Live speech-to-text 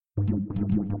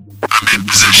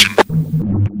Position.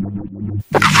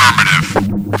 Affirmative.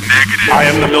 Negative. I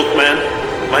am the milkman.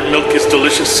 My milk is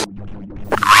delicious.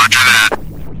 Roger that.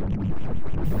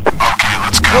 Okay,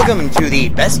 let's go. Welcome to the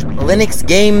Best Linux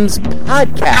Games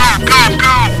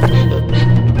Podcast.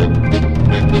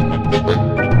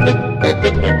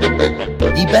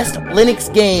 The best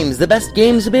Linux games, the best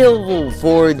games available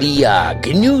for the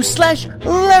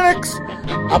GNU/Linux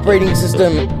operating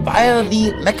system via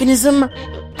the mechanism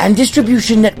and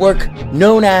distribution network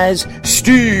known as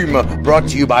Steam, brought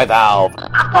to you by Valve.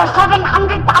 After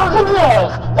 700,000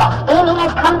 years, yes, gaming has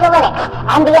come to Linux,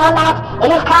 and beyond that, it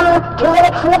has come to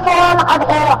Linux in the form of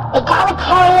an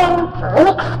egalitarian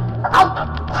Linux-like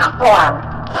platform,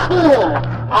 Steam,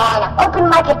 an open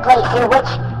marketplace in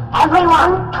which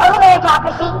everyone, total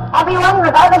meritocracy, everyone,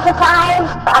 regardless of size,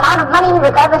 amount of money,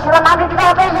 regardless of amount of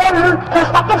developers, and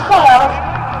prospective sales,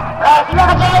 if you have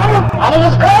a game, and it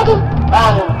is good,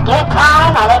 then give it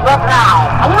time, and it will thrive,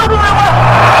 and you will be rewarded.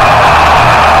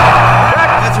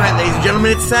 That's right, ladies and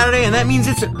gentlemen, it's Saturday, and that means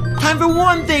it's time for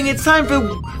one thing. It's time for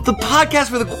the podcast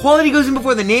where the quality goes in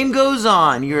before the name goes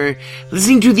on. You're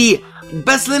listening to the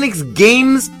Best Linux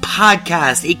Games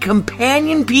Podcast, a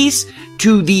companion piece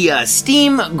to the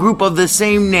Steam group of the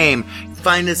same name.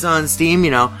 Find us on Steam,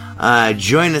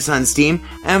 join us on Steam,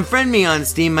 and friend me on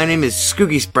Steam. My name is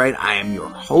Skooky Sprite. I am your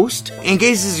host. In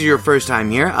case this is your first time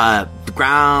here, the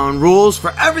ground rules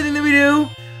for everything that we do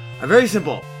are very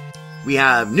simple. We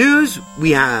have news, we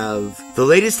have the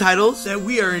latest titles that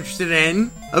we are interested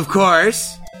in, of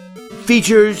course,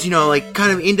 features,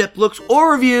 kind of in-depth looks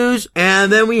or reviews,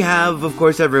 and then we have, of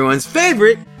course, everyone's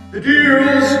favorite, the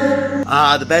deals!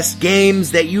 The best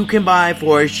games that you can buy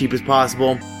for as cheap as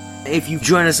possible. If you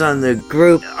join us on the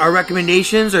group, our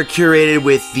recommendations are curated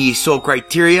with the sole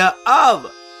criteria of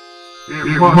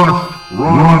it must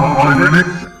run on Linux,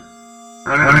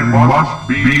 and it must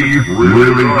be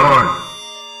really good.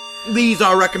 These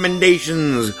are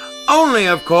recommendations only,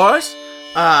 of course.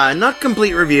 Not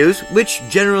complete reviews, which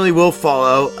generally will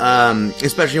follow,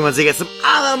 especially once they get some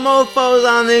other mofos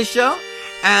on this show.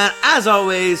 And as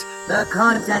always, the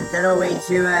content that awaits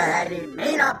you ahead, it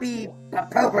may not be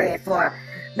appropriate for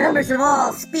members of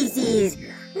all species,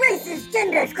 races,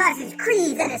 genders, classes,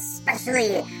 creeds, and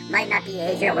especially might not be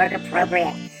age or work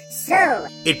appropriate. So,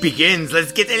 it begins.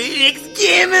 Let's get the Linux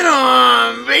gaming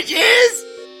on, bitches!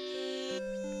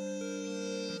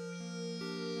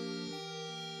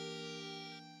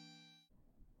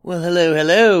 Well,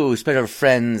 hello, special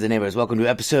friends and neighbors. Welcome to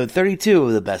episode 32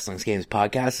 of the Best Linux Games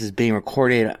Podcast. This is being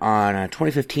recorded on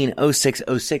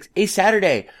 2015-06-06, a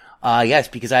Saturday. Yes,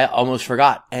 because I almost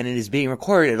forgot, and it is being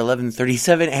recorded at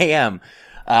 11:37 a.m.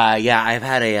 I've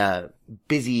had a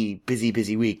busy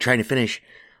week trying to finish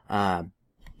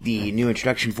the new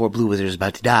introduction for Blue Wizard is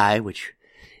About to Die, which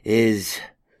is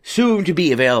soon to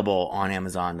be available on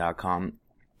Amazon.com,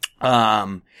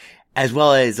 as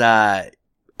well as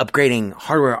upgrading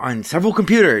hardware on several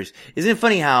computers. Isn't it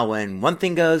funny how when one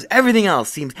thing goes, everything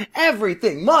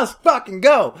must fucking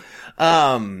go?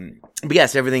 But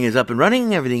yes, everything is up and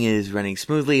running. Everything is running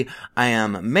smoothly. I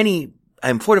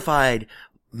am fortified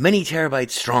many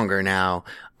terabytes stronger now,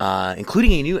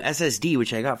 including a new SSD,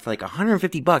 which I got for like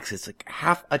 $150. It's like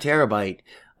half a terabyte,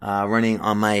 running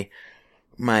on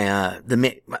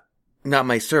not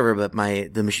my server, but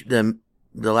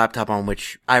the laptop on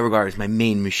which I regard as my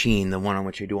main machine, the one on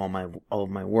which I do all of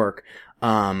my work.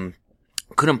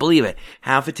 Couldn't believe it.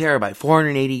 Half a terabyte,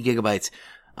 480 gigabytes,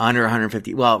 under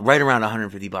 150, well, right around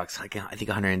 $150. I think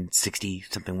 160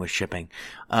 something with shipping.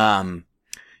 So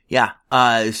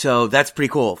that's pretty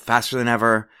cool. Faster than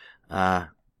ever. But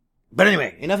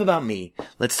anyway, enough about me.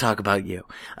 Let's talk about you.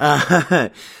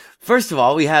 First of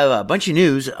all, we have a bunch of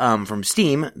news, from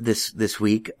Steam this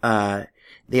week.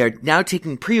 They are now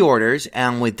taking pre-orders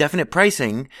and with definite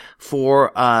pricing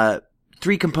for,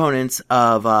 3 components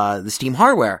of, the Steam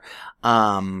hardware.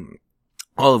 All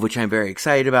of which I'm very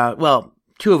excited about. Well,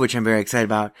 2 of which I'm very excited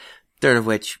about. 3rd of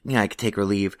which, I could take or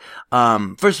leave.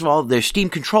 First of all, there's Steam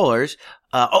controllers.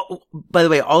 By the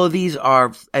way, all of these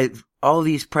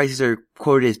prices are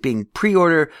quoted as being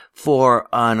pre-order for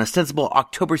an ostensible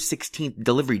October 16th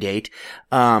delivery date.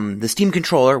 The Steam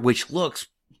controller, which looks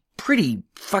pretty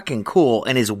fucking cool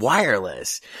and is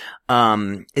wireless,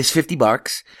 is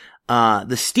 $50.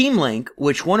 The Steam Link,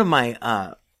 which one of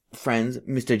my, friends,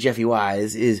 Mr. Jeffy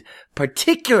Wise, is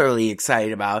particularly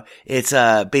excited about. It's,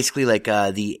 basically like,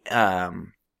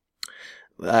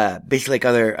 basically like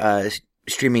other,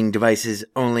 streaming devices,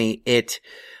 only it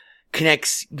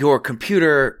connects your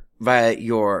computer via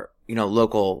your,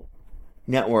 local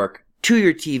network to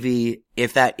your TV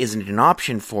if that isn't an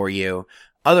option for you.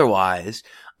 Otherwise,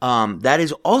 That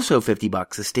is also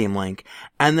 $50, the Steam Link.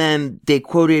 And then they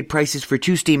quoted prices for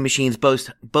 2 Steam machines,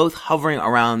 both hovering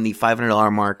around the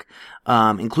 $500 mark,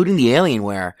 including the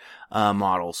Alienware,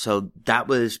 model. So that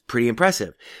was pretty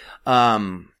impressive.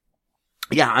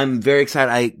 Yeah, I'm very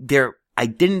excited. I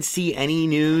didn't see any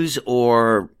news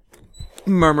or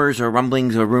murmurs or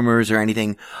rumblings or rumors or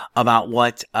anything about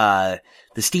what,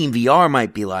 the Steam VR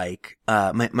might be like,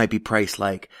 might be priced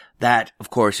like. That, of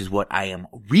course, is what I am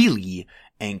really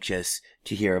anxious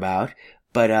to hear about.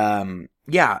 But,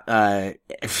 yeah,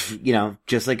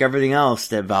 just like everything else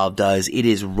that Valve does, it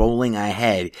is rolling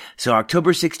ahead. So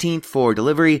October 16th for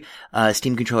delivery,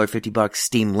 Steam controller $50,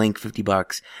 Steam Link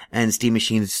 $50, and Steam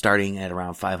machines starting at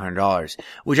around $500,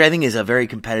 which I think is a very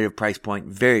competitive price point.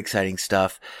 Very exciting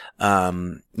stuff.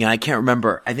 I can't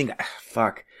remember.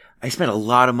 I spent a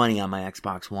lot of money on my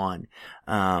Xbox One,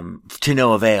 to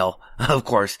no avail, of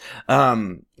course,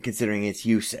 considering its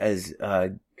use as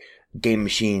a game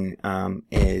machine,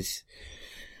 is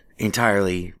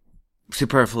entirely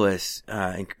superfluous,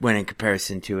 when in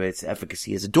comparison to its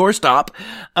efficacy as a doorstop.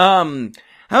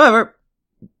 However,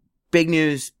 big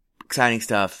news, exciting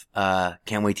stuff,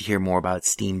 can't wait to hear more about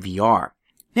Steam VR.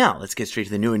 Now, let's get straight to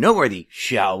the new and noteworthy,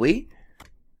 shall we?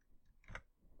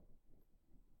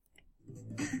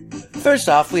 First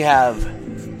off, we have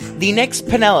the next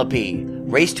Penelope,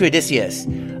 Race to Odysseus,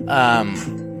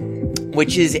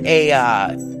 which is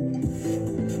a,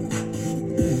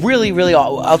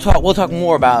 we'll talk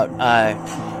more about,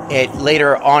 it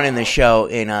later on in the show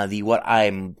in, the what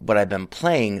I've been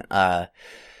playing,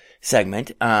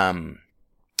 segment.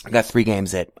 I've got 3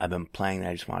 games that I've been playing that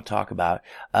I just want to talk about.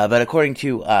 But according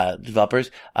to,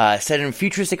 developers, set in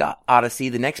futuristic Odyssey,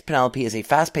 the next Penelope is a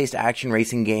fast-paced action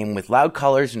racing game with loud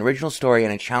colors, an original story,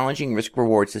 and a challenging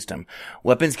risk-reward system.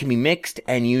 Weapons can be mixed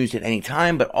and used at any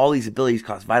time, but all these abilities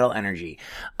cost vital energy.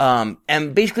 And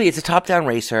basically it's a top-down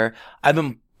racer. I've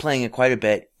been playing it quite a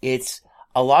bit. It's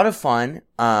a lot of fun.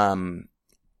 The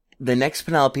next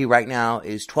Penelope right now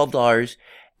is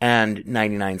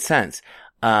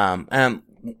 $12.99.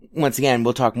 Once again,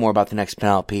 we'll talk more about the next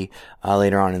Penelope,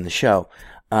 later on in the show.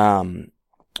 Following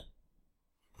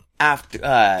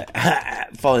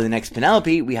the next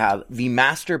Penelope, we have The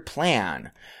Master Plan,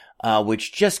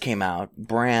 which just came out,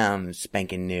 brand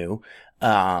spanking new,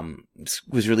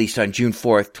 was released on June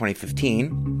 4th,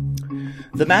 2015.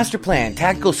 The Master Plan,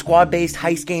 tactical squad-based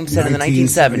heist game set in the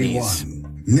 1970s.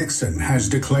 Nixon has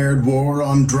declared war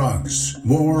on drugs,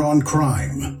 war on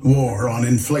crime, war on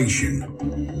inflation.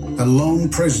 A lone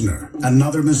prisoner,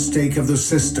 another mistake of the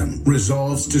system,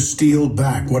 resolves to steal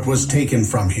back what was taken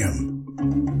from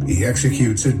him. He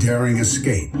executes a daring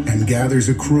escape and gathers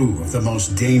a crew of the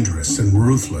most dangerous and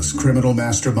ruthless criminal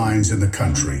masterminds in the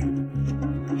country.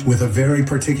 With a very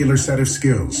particular set of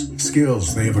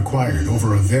skills they have acquired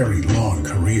over a very long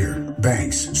career.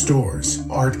 Banks, stores,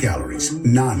 art galleries,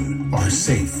 none are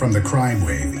safe from the crime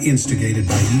wave instigated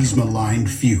by these maligned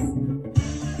few.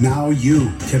 Now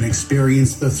you can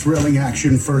experience the thrilling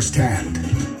action firsthand.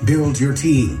 Build your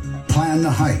team, plan the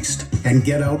heist, and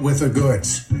get out with the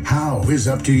goods. How is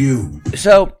up to you.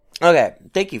 So, okay,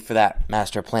 thank you for that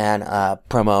Master Plan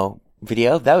promo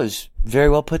video. That was very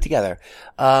well put together.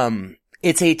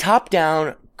 It's a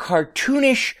top-down,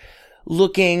 cartoonish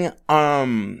looking,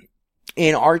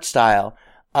 in art style,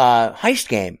 heist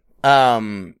game.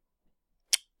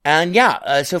 And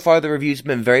yeah, so far the reviews have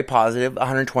been very positive.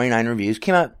 129 reviews.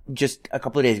 Came out just a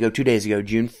couple of days ago, 2 days ago,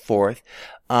 June 4th.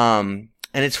 And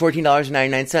it's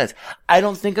 $14.99. I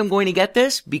don't think I'm going to get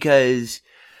this because,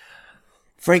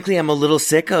 frankly, I'm a little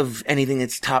sick of anything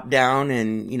that's top down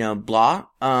and, blah.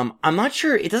 I'm not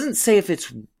sure. It doesn't say if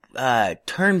it's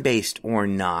turn-based or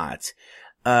not.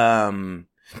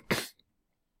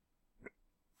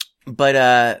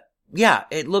 But yeah,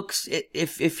 it looks,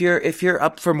 if you're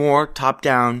up for more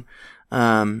top-down,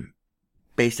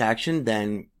 based action,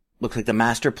 then looks like the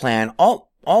Master Plan, all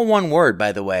one word,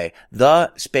 by the way,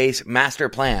 the space Master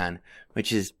Plan,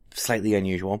 which is slightly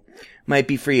unusual, might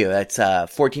be for you. That's,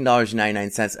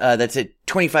 $14.99. That's at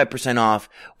 25% off,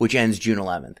 which ends June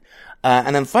 11th.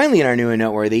 And then finally in our new and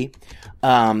noteworthy,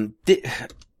 we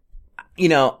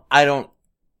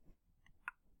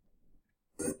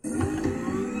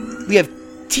have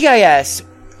TIS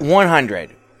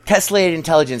 100, Tessellated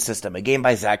Intelligence System, a game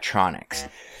by Zachtronics.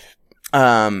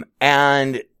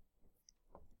 And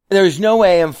there's no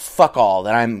way in fuck all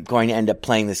that I'm going to end up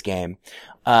playing this game.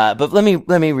 But let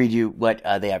me read you what,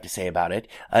 they have to say about it.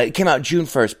 It came out June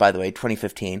 1st, by the way,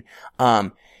 2015.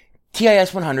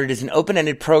 TIS 100 is an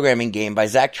open-ended programming game by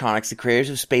Zachtronics, the creators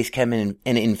of Space Chem and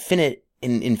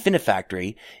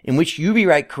Infinifactory, in which you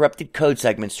rewrite corrupted code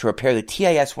segments to repair the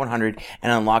TIS-100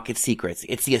 and unlock its secrets.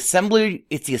 It's the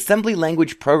assembly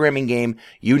language programming game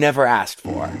you never asked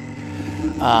for.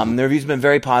 The reviews have been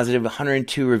very positive,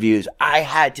 102 reviews. I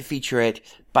had to feature it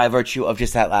by virtue of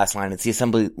just that last line. It's the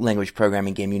assembly language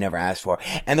programming game you never asked for.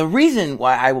 And the reason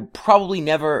why I will probably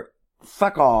never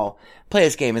play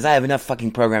this game is I have enough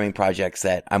fucking programming projects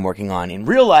that I'm working on. In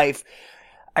real life,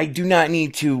 I do not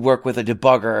need to work with a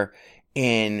debugger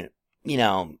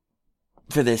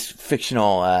for this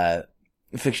fictional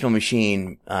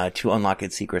machine, to unlock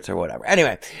its secrets or whatever.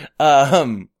 Anyway,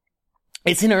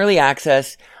 it's in early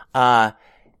access,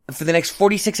 for the next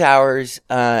 46 hours,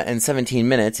 and 17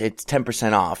 minutes, it's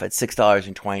 10% off at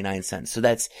 $6.29. So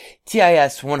that's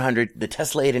TIS-100, the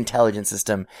Tessellate Intelligence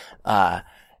System,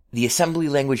 the assembly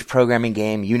language programming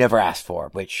game you never asked for,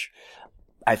 which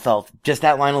I felt just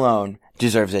that line alone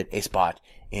deserves it a spot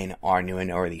in our new and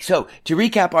noteworthy. So to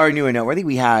recap our new and noteworthy,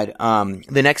 we had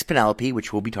The Next Penelope,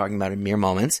 which we'll be talking about in mere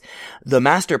moments. The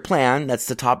Master Plan, that's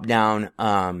the top-down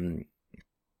heist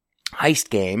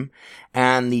game,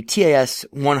 and the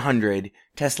TIS-100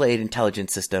 Tessellate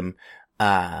Intelligence System,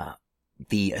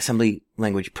 the assembly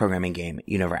language programming game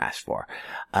you never asked for.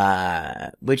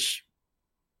 Which,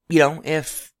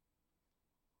 if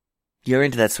you're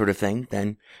into that sort of thing,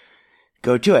 then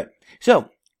go to it. So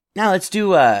now let's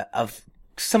do a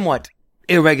somewhat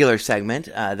irregular segment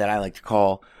that I like to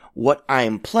call What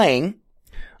I'm Playing.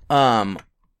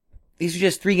 These are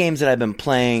just 3 games that I've been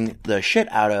playing the shit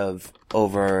out of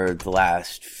over the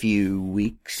last few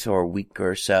weeks or week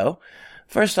or so.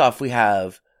 First off, we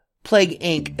have Plague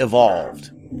Inc.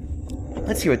 Evolved.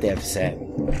 Let's hear what they have to say.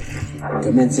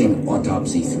 Commencing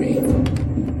Autopsy 3.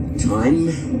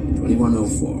 Time,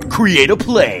 2104. Create a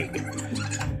plague.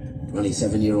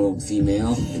 27-year-old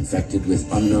female infected with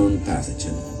unknown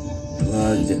pathogen.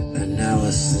 Blood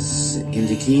analysis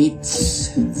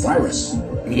indicates virus.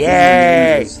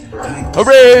 Yay!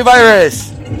 Hooray, virus!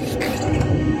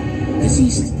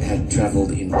 Deceased had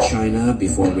traveled in China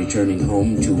before returning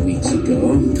home 2 weeks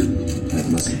ago. That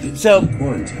must have been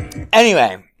quarantine.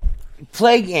 Anyway,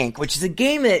 Plague Inc., which is a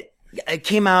game that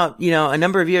came out, a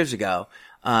number of years ago.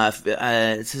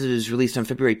 This was released on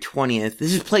February 20th.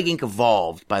 This is Plague Inc.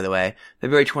 Evolved, by the way.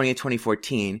 February 20th,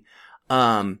 2014.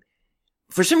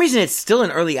 For some reason, it's still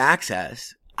in early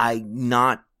access. I'm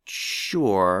not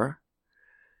sure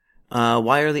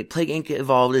why Plague Inc.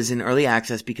 Evolved is in early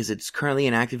access, because it's currently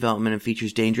in active development and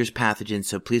features dangerous pathogens,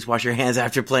 so please wash your hands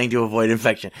after playing to avoid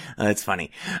infection. That's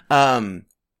funny.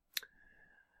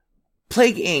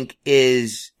 Plague Inc.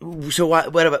 is, so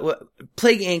what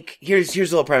Plague Inc., here's the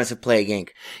little premise of Plague Inc.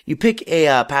 You pick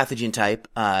a pathogen type,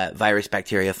 virus,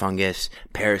 bacteria, fungus,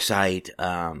 parasite,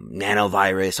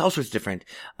 nanovirus, all sorts of different,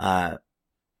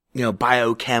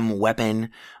 biochem, weapon,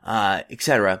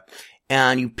 etc.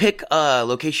 And you pick a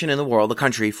location in the world, a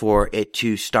country, for it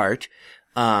to start,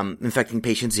 infecting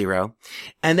patient 0.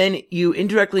 And then you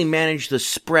indirectly manage the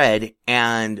spread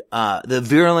and, the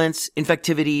virulence,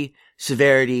 infectivity,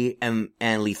 severity, and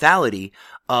lethality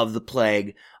of the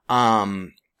plague, via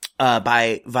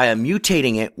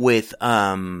mutating it with,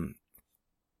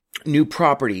 new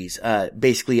properties,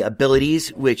 basically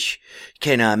abilities, which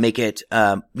can, make it,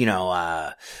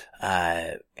 antibiotic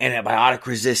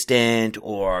resistant,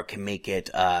 or can make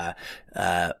it,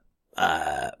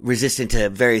 resistant to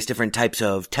various different types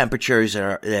of temperatures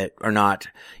that are not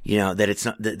native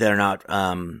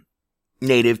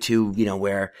to,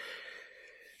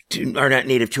 are not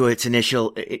native to it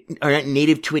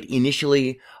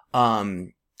initially.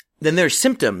 Then there's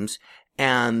symptoms,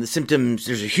 and the symptoms,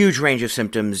 there's a huge range of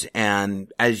symptoms,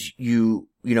 and as you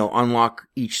unlock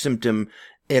each symptom,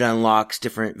 it unlocks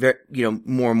different,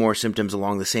 more and more symptoms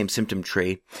along the same symptom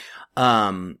tree.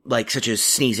 Such as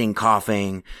sneezing,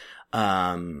 coughing,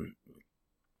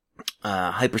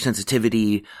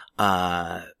 hypersensitivity,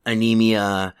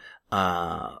 anemia,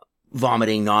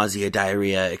 vomiting, nausea,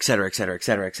 diarrhea,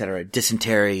 etc.,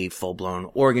 dysentery,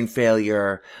 full-blown organ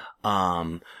failure,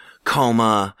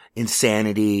 coma,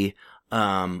 insanity,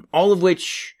 all of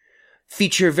which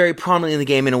feature very prominently in the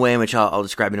game in a way in which I'll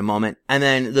describe in a moment. And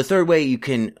then the third way you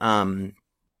can,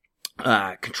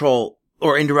 control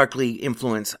or indirectly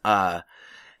influence,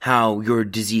 how your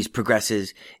disease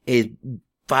progresses is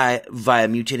via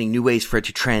mutating new ways for it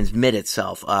to transmit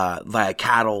itself, via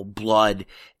cattle, blood,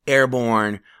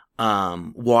 airborne,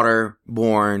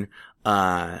 waterborne,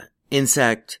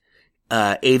 insect,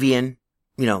 avian,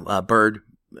 bird,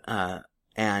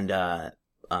 and,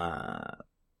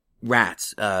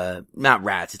 rats, not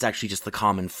rats, it's actually just the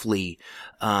common flea,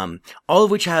 all of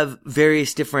which have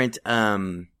various different,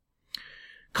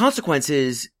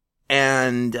 consequences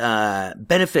and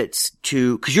benefits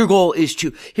to, because your goal is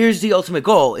to, here's the ultimate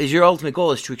goal, is your ultimate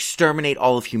goal is to exterminate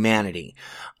all of humanity.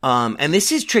 And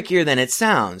this is trickier than it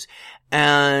sounds.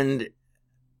 And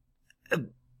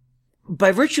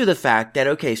by virtue of the fact that,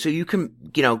 okay, so you can,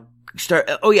 start,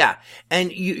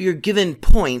 and you're given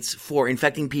points for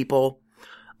infecting people,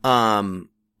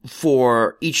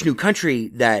 for each new country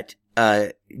that,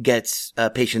 gets,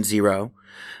 patient 0,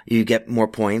 you get more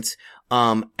points.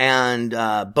 And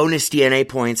bonus DNA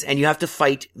points, and you have to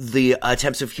fight the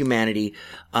attempts of humanity,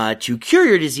 to cure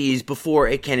your disease before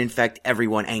it can infect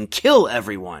everyone and kill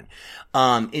everyone.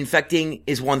 Infecting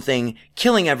is one thing,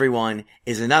 killing everyone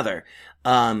is another.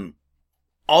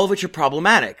 All of which are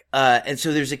problematic. And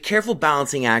so there's a careful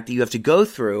balancing act that you have to go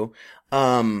through,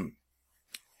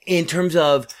 in terms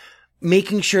of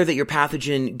making sure that your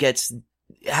pathogen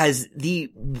has the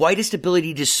widest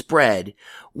ability to spread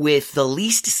with the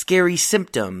least scary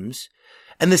symptoms.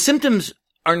 And the symptoms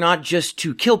are not just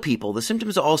to kill people. The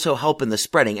symptoms also help in the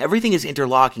spreading. Everything is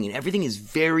interlocking and everything is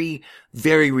very,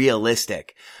 very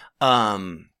realistic.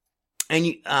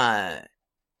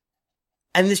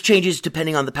 And this changes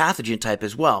depending on the pathogen type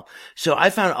as well. So I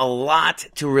found a lot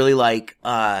to really like,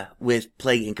 with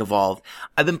Plague Inc. Evolved.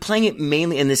 I've been playing it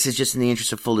mainly, and this is just in the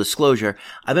interest of full disclosure,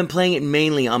 I've been playing it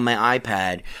mainly on my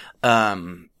iPad.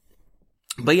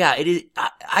 But yeah, it is,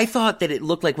 I thought that it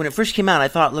looked like, when it first came out, I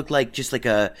thought it looked like just like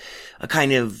a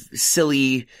kind of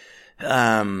silly,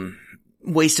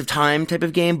 waste of time type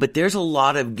of game, but there's a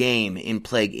lot of game in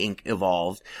Plague Inc.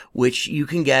 Evolved, which you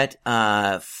can get,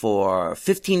 for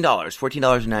 $15,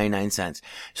 $14.99.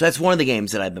 So that's one of the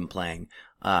games that I've been playing,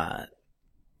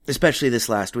 especially this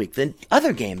last week. The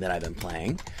other game that I've been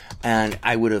playing, and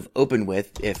I would have opened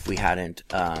with if we hadn't,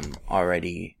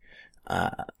 already,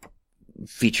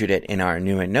 featured it in our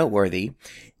new and noteworthy,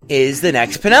 is The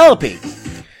Next Penelope.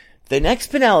 The Next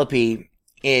Penelope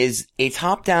is a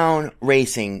top-down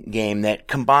racing game that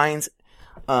combines,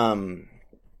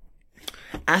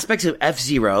 aspects of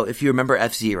F-Zero, if you remember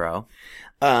F-Zero,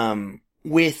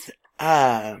 with,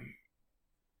 an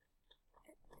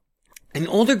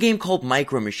older game called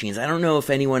Micro Machines. I don't know if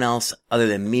anyone else other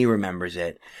than me remembers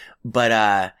it,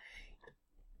 but,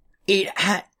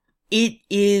 it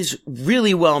is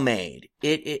really well made.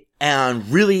 And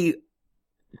really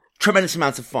tremendous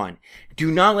amounts of fun.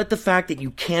 Do not let the fact that you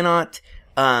cannot,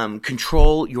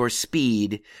 control your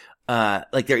speed,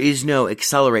 like there is no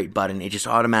accelerate button. It just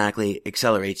automatically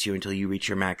accelerates you until you reach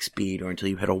your max speed or until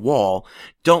you hit a wall.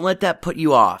 Don't let that put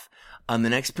you off. The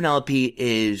Next Penelope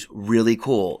is really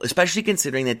cool, especially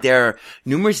considering that there are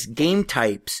numerous game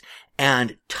types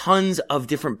and tons of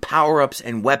different power-ups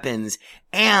and weapons,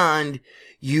 and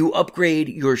you upgrade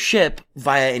your ship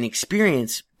via an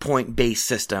experience point-based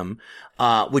system,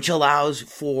 which allows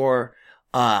for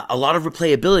a lot of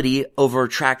replayability over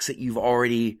tracks that you've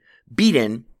already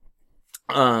beaten.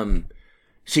 So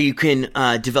you can,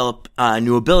 develop,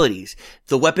 new abilities.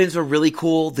 The weapons are really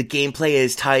cool. The gameplay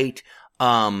is tight.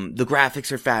 The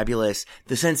graphics are fabulous.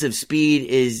 The sense of speed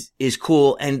is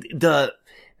cool. And the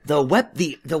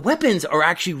weapons are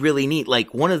actually really neat.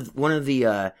 Like one of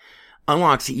the,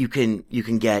 unlocks that you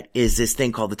can get is this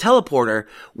thing called the teleporter,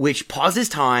 which pauses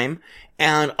time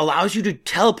and allows you to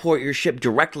teleport your ship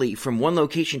directly from one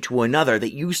location to another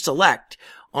that you select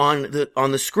on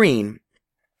the screen.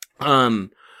 And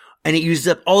it uses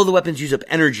up, all of the weapons use up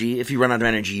energy. If you run out of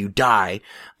energy, you die.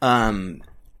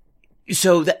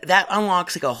 So that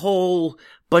unlocks like a whole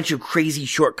bunch of crazy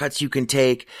shortcuts you can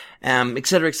take, et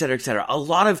cetera, et cetera, et cetera. A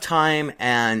lot of time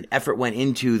and effort went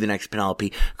into The Next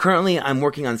Penelope. Currently, I'm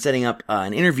working on setting up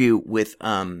an interview with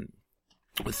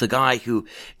the guy who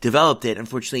developed it.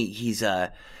 Unfortunately, he's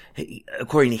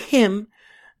according to him,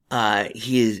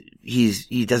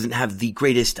 he doesn't have the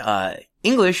greatest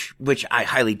English, which I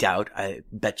highly doubt. I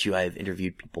bet you I've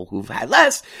interviewed people who've had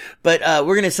less, but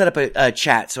we're gonna set up a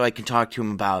chat so I can talk to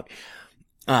him about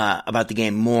the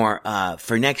game more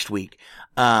for next week.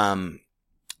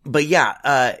 But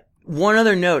yeah, one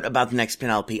other note about The Next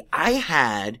Penelope. I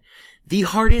had the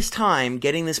hardest time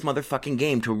getting this motherfucking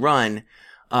game to run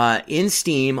in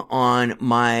Steam on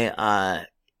my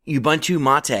Ubuntu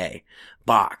Mate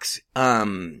box,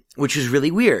 which is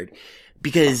really weird.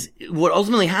 Because what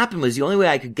ultimately happened was the only way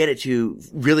I could get it to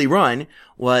really run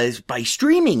was by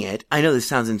streaming it. I know this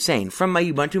sounds insane. From my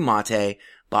Ubuntu Mate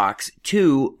box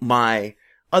to my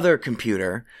other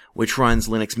computer, which runs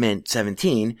Linux Mint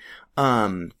 17.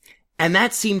 And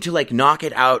that seemed to like knock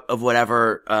it out of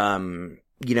whatever,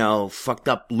 fucked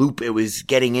up loop it was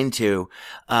getting into.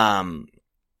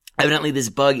 Evidently this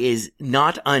bug is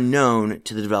not unknown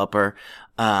to the developer,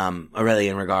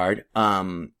 Aurelian Regard.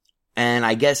 And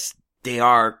I guess they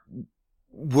are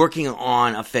working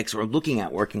on a fix or looking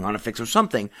at working on a fix or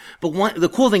something. But the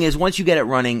cool thing is once you get it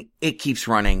running, it keeps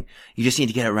running. You just need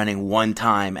to get it running one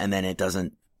time and then it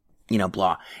doesn't,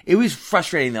 blah. It was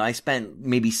frustrating though. I spent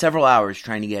maybe several hours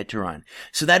trying to get it to run.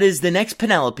 So that is the next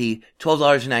Penelope,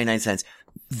 $12.99.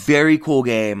 Very cool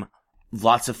game.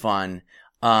 Lots of fun.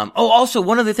 Also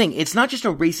one other thing. It's not just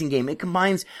a racing game. It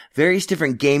combines various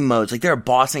different game modes. Like there are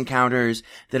boss encounters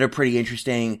that are pretty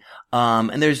interesting.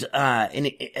 And there's a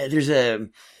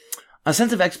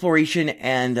sense of exploration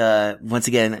and, once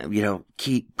again,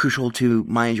 crucial to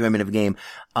my enjoyment of a game,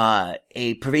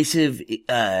 a pervasive,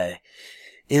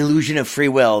 illusion of free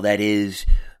will that is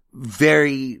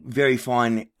very, very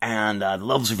fun and, the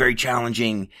levels are very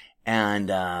challenging and,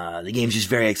 the game's just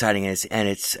very exciting and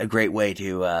it's a great way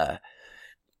to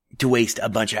waste a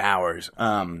bunch of hours.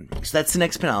 So that's the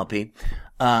next Penelope.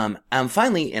 And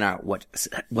finally, in our, what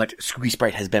Squeaky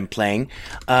Sprite has been playing,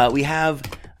 we have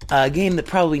a game that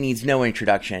probably needs no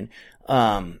introduction.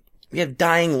 We have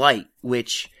Dying Light,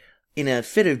 which in a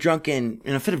fit of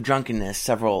drunkenness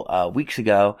several, weeks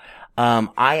ago,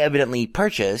 I evidently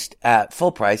purchased at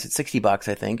full price at $60,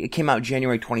 I think. It came out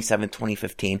January 27th,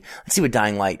 2015. Let's see what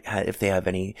Dying Light had, if they have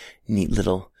any neat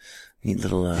little, Do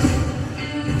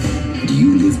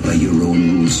you live by your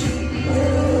own rules?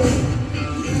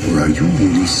 Or are you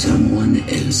really someone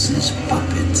else's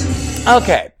puppet?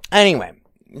 Okay. Anyway,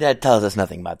 that tells us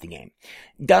nothing about the game.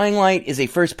 Dying Light is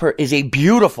a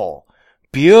beautiful,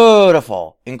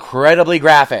 incredibly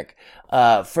graphic,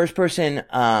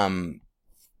 first-person,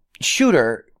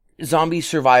 shooter, zombie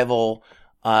survival,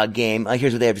 game.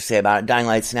 Here's what they have to say about it. Dying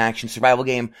Light's an action survival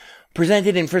game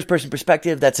presented in first-person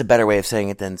perspective. That's a better way of saying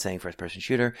it than saying first-person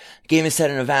shooter. The game is set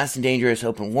in a vast and dangerous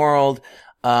open world.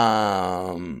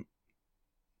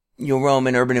 You'll roam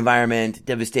an urban environment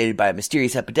devastated by a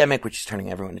mysterious epidemic, which is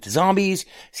turning everyone into zombies,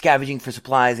 scavenging for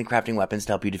supplies and crafting weapons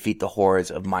to help you defeat the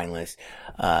hordes of mindless,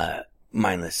 blah,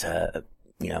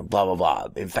 blah, blah,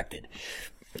 infected.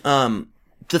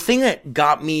 The thing that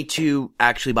got me to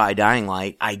actually buy Dying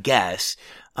Light, I guess,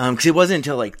 cause it wasn't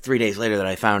until like 3 days later that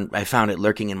I found it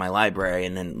lurking in my library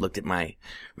and then looked at my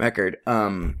record. I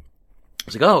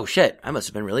was like, oh shit, I must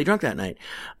have been really drunk that night.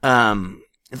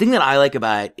 The thing that I like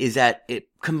about it is that it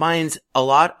combines a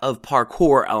lot of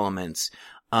parkour elements,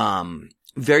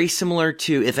 very similar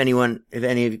to if anyone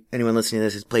listening to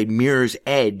this has played Mirror's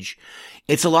Edge.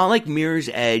 It's a lot like Mirror's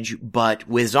Edge, but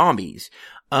with zombies.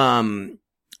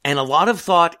 And a lot of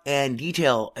thought and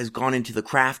detail has gone into the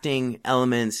crafting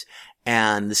elements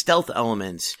and the stealth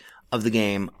elements of the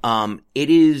game. It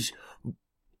is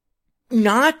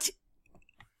not,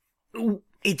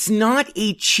 it's not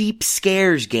a cheap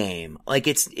scares game. Like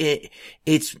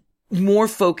it's more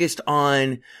focused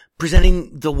on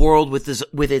presenting the world with its,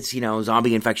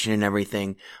 zombie infection and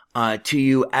everything, to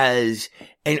you as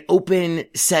an open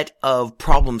set of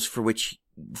problems for which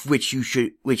you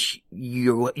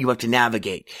have to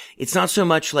navigate. It's not so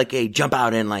much like a jump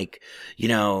out and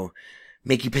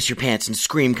make you piss your pants and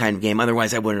scream kind of game.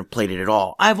 Otherwise I wouldn't have played it at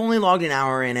all. I've only logged an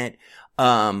hour in it.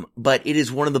 But it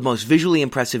is one of the most visually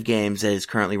impressive games that is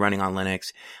currently running on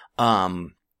Linux.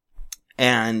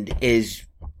 And is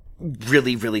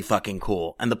really, really fucking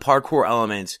cool. And the parkour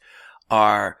elements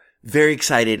are very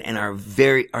excited and are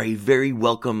a very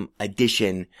welcome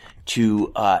addition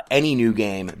to, any new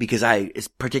game because I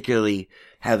particularly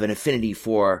have an affinity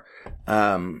for,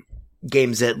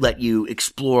 games that let you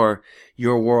explore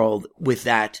your world with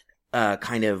that,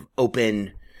 kind of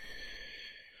open,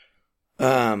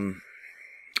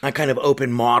 a kind of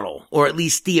open model, or at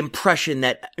least the impression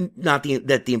that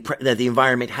the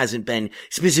environment hasn't been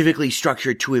specifically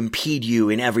structured to impede you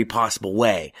in every possible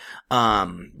way.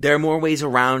 There are more ways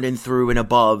around and through and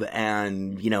above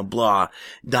and, blah,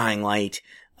 Dying Light,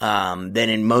 than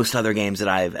in most other games that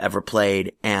I've ever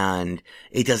played. And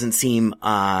it doesn't seem,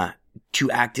 to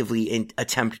actively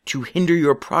attempt to hinder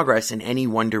your progress in any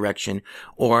one direction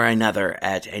or another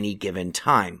at any given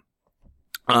time.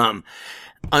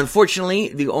 Unfortunately,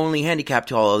 the only handicap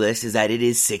to all of this is that it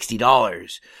is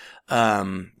 $60.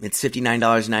 It's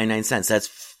 $59.99. That's,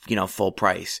 full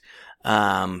price.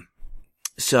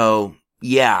 So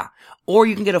yeah. Or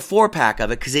you can get a 4-pack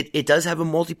of it because it does have a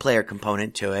multiplayer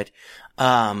component to it.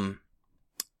 Or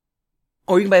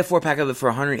you can buy a 4-pack of it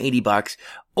for $180.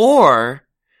 Or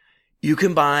you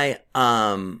can buy,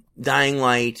 Dying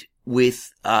Light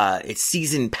with, its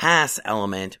season pass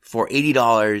element for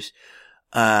 $80.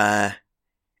 And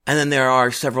then there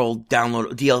are several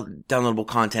downloadable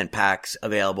content packs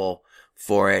available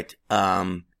for it.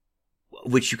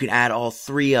 which you can add all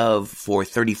 3 of for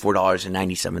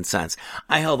 $34.97.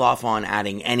 I held off on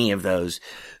adding any of those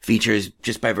features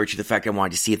just by virtue of the fact I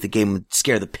wanted to see if the game would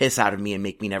scare the piss out of me and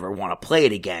make me never want to play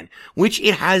it again, which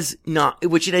it has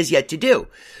yet to do.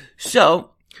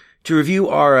 So, to review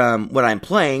our, what I'm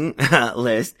playing,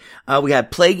 list, we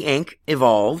have Plague Inc.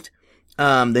 Evolved,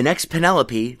 the next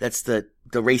Penelope, that's the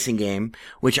racing game,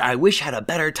 which I wish had a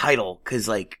better title, cause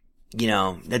like,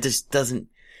 that just doesn't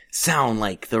sound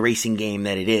like the racing game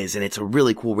that it is, and it's a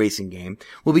really cool racing game.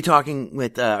 We'll be talking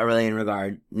with Aurelian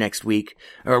Regard next week,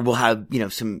 or we'll have,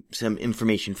 some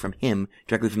information from him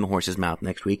directly from the horse's mouth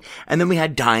next week. And then we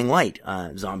had Dying Light,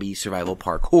 zombie survival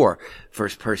parkour,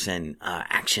 first-person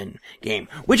action game,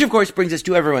 which of course brings us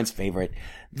to everyone's favorite,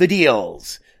 the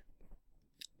deals.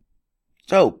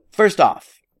 So, first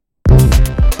off,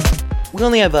 we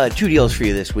only have 2 deals for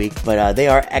you this week, but they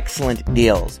are excellent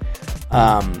deals.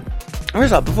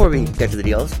 First off, before we get to the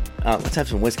deals, let's have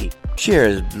some whiskey.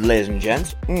 Cheers, ladies and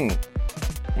gents.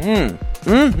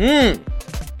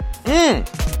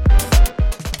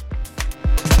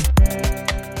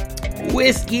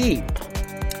 Whiskey!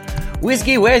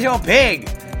 Whiskey, where's your pig?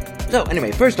 So,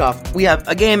 anyway, first off, we have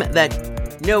a game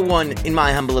that no one, in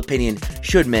my humble opinion,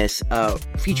 should miss.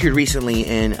 Featured recently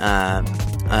in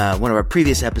one of our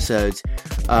previous episodes.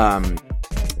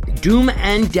 Doom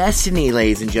and Destiny,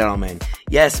 ladies and gentlemen.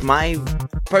 Yes, my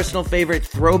personal favorite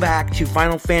throwback to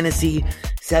Final Fantasy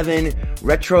VII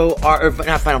retro, or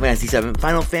not Final Fantasy VII,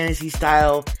 Final Fantasy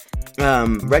style,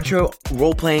 retro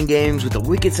role-playing games with a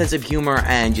wicked sense of humor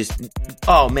and just,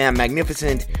 oh man,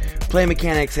 magnificent play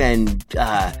mechanics and,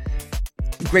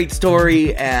 great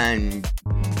story and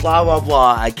blah blah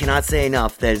blah. I cannot say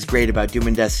enough that is great about Doom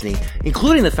and Destiny,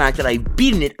 including the fact that I've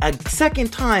beaten it a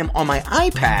second time on my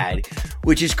iPad,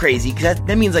 which is crazy, because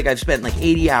that means like I've spent like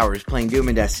 80 hours playing Doom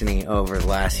and Destiny over the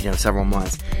last, several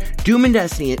months. Doom and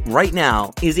Destiny right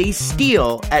now is a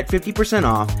steal at 50%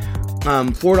 off,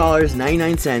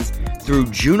 $4.99 through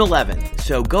June 11th.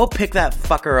 So go pick that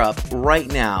fucker up right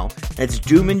now. That's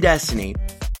Doom and Destiny.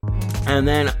 And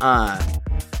then,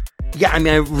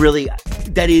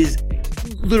 that is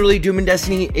literally Doom and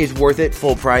Destiny is worth it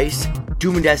full price.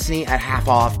 Doom and Destiny at half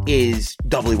off is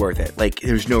doubly worth it. Like,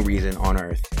 there's no reason on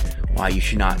earth why you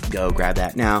should not go grab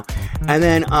that now. And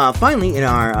then, finally, in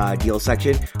our deal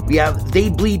section, we have They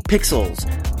Bleed Pixels,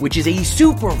 which is a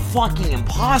super fucking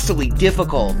impossibly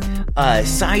difficult,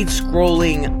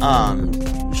 side-scrolling,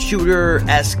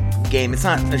 shooter-esque game. It's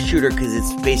not a shooter because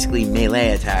it's basically melee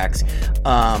attacks,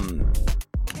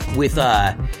 with,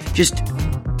 just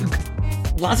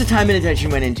lots of time and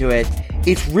attention went into it.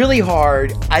 It's really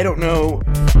hard. I don't know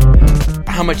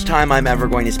how much time I'm ever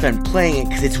going to spend playing it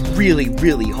because it's really,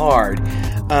 really hard.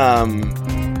 By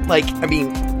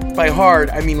hard,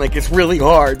 I mean like it's really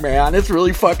hard, man. It's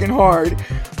really fucking hard.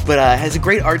 But it has a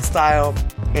great art style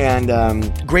and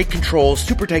great controls,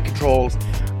 super tight controls.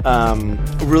 A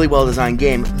really well designed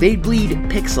game. They Bleed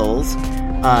Pixels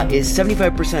is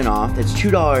 75% off. That's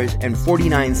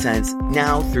 $2.49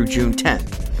 now through June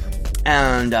 10th.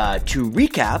 And to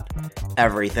recap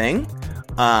everything,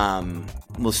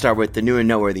 we'll start with the new and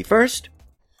noteworthy first.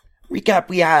 Recap,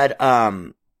 we had,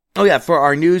 for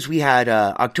our news, we had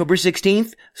October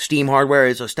 16th, Steam hardware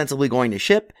is ostensibly going to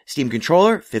ship. Steam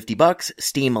controller, $50.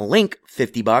 Steam Link,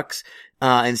 $50.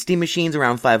 And Steam machines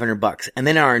around $500. And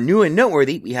then our new and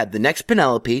noteworthy, we had the next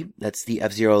Penelope, that's the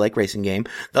F-Zero like racing game,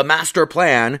 the Master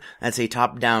Plan, that's a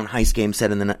top-down heist game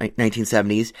set in the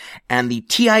 1970s, and the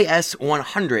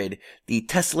TIS-100, the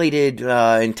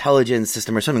Tessellated Intelligence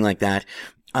System or something like that,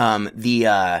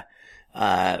 the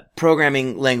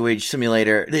programming language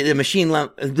simulator, the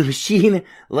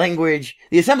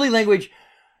assembly language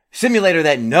simulator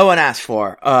that no one asked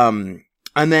for. And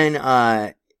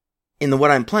then, in the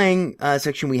What I'm Playing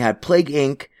section, we had Plague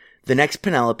Inc., The Next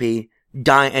Penelope,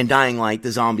 Dying Light,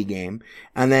 the zombie game.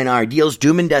 And then our deals,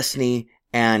 Doom and Destiny,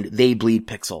 and They Bleed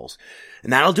Pixels.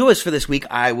 And that'll do us for this week.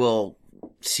 I will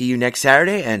see you next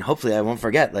Saturday, and hopefully I won't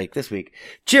forget, like this week.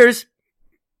 Cheers!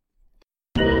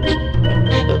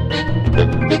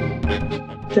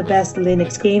 The Best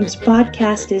Linux Games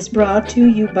podcast is brought to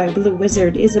you by Blue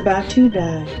Wizard is About to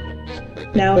Die.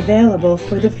 Now available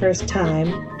for the first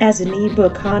time as an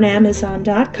ebook on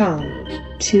Amazon.com.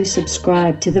 To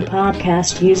subscribe to the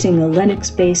podcast using a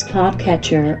Linux-based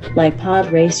podcatcher like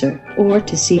Podracer, or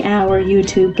to see our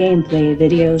YouTube gameplay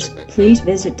videos, please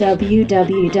visit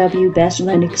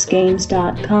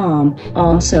www.bestlinuxgames.com.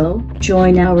 Also,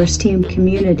 join our Steam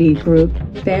community group,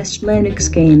 Best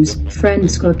Linux Games,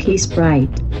 Friends Cookie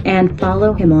Sprite, and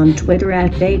follow him on Twitter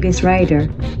 @VegasWriter.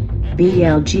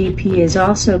 BLGP is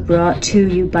also brought to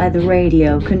you by the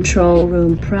Radio Control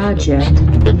Room Project.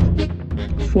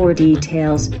 For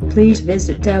details, please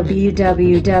visit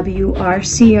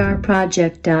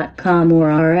www.rcrproject.com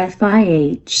or rfihc.com.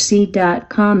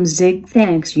 Zig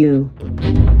thanks you.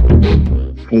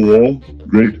 For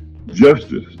great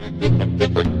justice.